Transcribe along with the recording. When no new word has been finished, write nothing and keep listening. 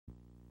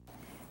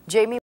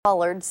Jamie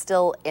Pollard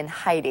still in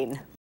hiding.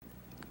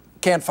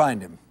 Can't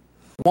find him.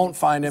 Won't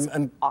find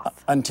him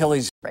until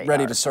he's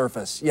ready to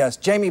surface. Yes,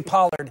 Jamie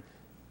Pollard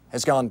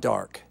has gone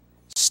dark.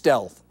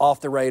 Stealth,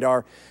 off the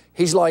radar.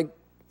 He's like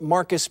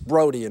Marcus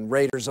Brody in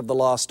Raiders of the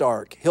Lost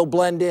Ark. He'll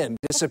blend in,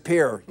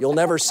 disappear. You'll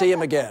never see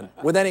him again.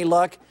 With any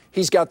luck,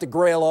 he's got the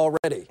Grail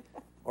already.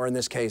 Or in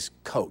this case,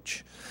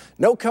 coach.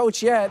 No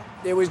coach yet.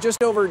 It was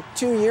just over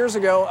 2 years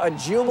ago, a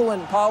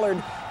jubilant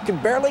Pollard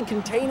could barely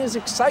contain his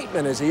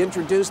excitement as he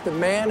introduced the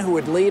man who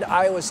would lead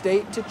Iowa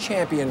State to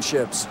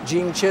championships,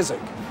 Gene Chizik.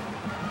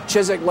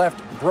 Chizik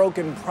left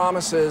broken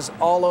promises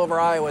all over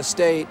Iowa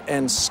State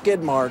and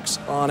skid marks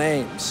on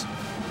Ames.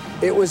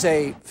 It was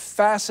a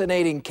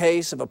fascinating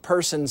case of a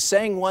person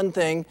saying one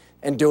thing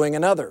and doing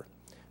another.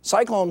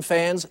 Cyclone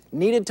fans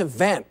needed to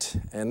vent,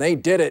 and they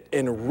did it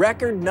in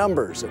record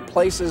numbers at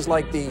places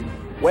like the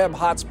web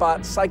hotspot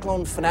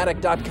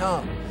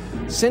CycloneFanatic.com.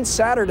 Since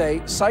Saturday,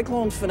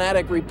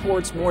 CycloneFanatic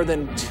reports more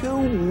than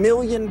 2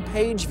 million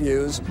page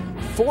views,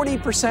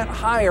 40%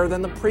 higher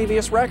than the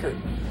previous record.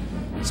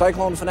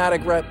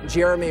 CycloneFanatic rep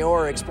Jeremy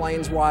Orr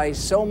explains why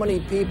so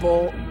many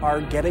people are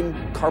getting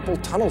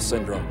carpal tunnel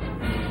syndrome.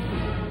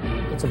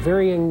 It's a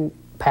varying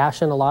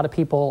passion. A lot of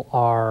people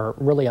are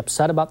really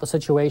upset about the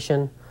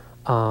situation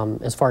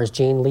as far as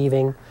Gene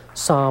leaving.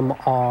 Some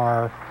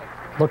are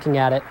looking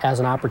at it as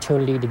an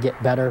opportunity to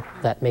get better,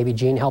 that maybe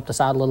Gene helped us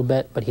out a little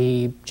bit, but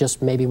he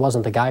just maybe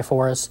wasn't the guy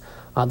for us.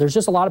 There's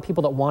just a lot of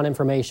people that want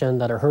information,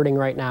 that are hurting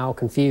right now,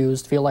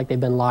 confused, feel like they've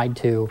been lied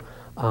to,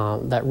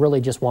 that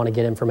really just want to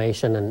get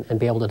information and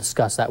be able to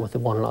discuss that with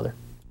one another.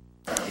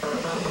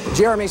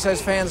 Jeremy says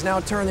fans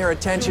now turn their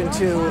attention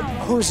to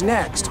who's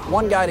next.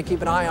 One guy to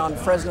keep an eye on,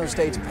 Fresno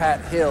State's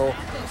Pat Hill.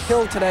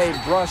 Hill today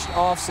brushed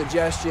off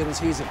suggestions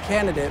he's a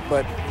candidate,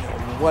 but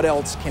what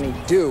else can he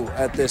do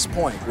at this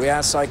point? We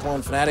asked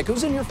CycloneFanatic,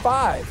 who's in your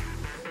 5?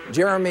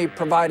 Jeremy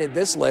provided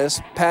this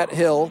list: Pat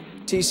Hill,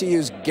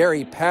 TCU's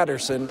Gary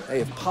Patterson. Hey,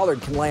 if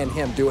Pollard can land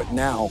him, do it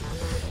now.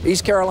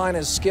 East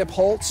Carolina's Skip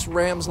Holtz,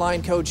 Rams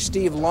line coach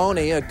Steve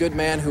Loney, a good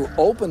man who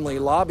openly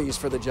lobbies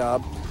for the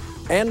job,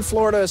 and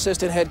Florida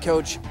assistant head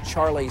coach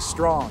Charlie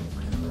Strong.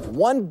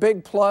 One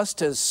big plus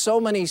to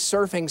so many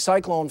surfing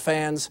Cyclone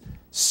fans: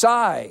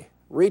 Cy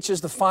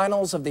reaches the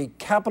finals of the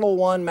Capital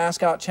One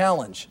Mascot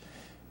Challenge.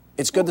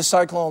 It's good the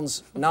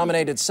Cyclones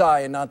nominated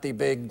Cy and not the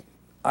big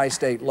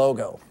I-State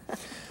logo.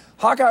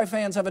 Hawkeye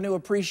fans have a new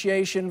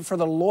appreciation for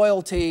the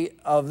loyalty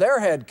of their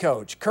head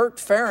coach. Kirk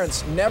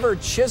Ferentz never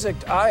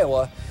Chizicked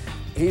Iowa.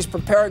 He's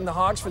preparing the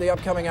Hawks for the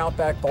upcoming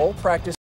Outback Bowl, practice